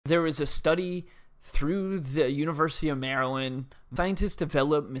There was a study through the University of Maryland. Scientists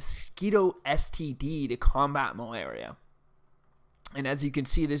developed Mosquito STD to combat malaria. And as you can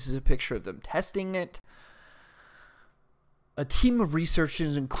see, this is a picture of them testing it. A team of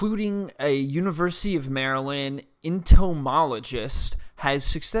researchers, including a University of Maryland entomologist, has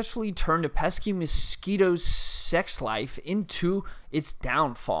successfully turned a pesky mosquito's sex life into its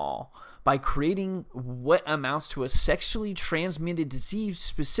downfall by creating what amounts to a sexually transmitted disease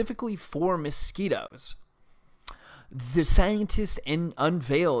specifically for mosquitoes. The scientists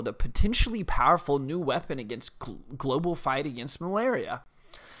unveiled a potentially powerful new weapon against global fight against malaria.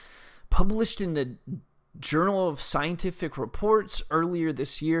 Published in the Journal of Scientific Reports earlier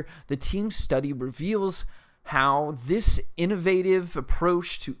this year, the team's study reveals how this innovative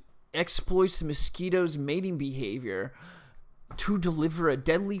approach exploits the mosquito's mating behavior to deliver a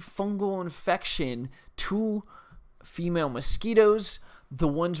deadly fungal infection to female mosquitoes, the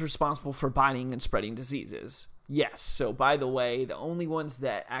ones responsible for biting and spreading diseases. Yes, so by the way, the only ones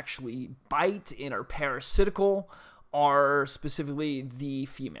that actually bite and are parasitical are specifically the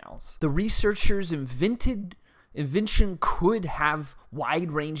females. The researchers' invention could have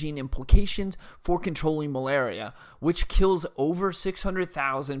wide-ranging implications for controlling malaria, which kills over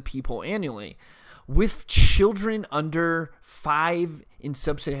 600,000 people annually, with children under 5 in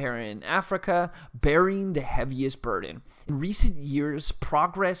sub-Saharan Africa bearing the heaviest burden. In recent years,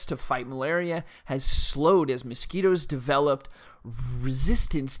 progress to fight malaria has slowed as mosquitoes developed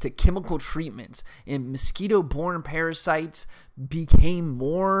resistance to chemical treatments, and mosquito-borne parasites became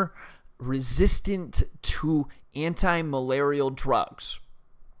more resistant to anti-malarial drugs.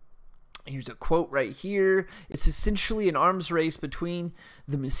 Here's a quote right here. It's essentially an arms race between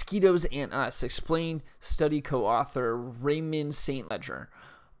the mosquitoes and us, explained study co-author Raymond St. Ledger,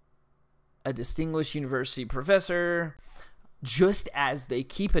 a distinguished university professor. Just as they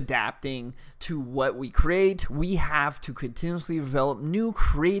keep adapting to what we create, we have to continuously develop new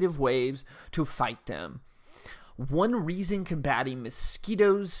creative ways to fight them. One reason combating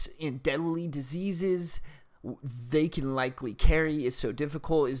mosquitoes and deadly diseases they can likely carry is so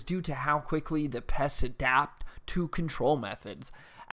difficult is due to how quickly the pests adapt to control methods.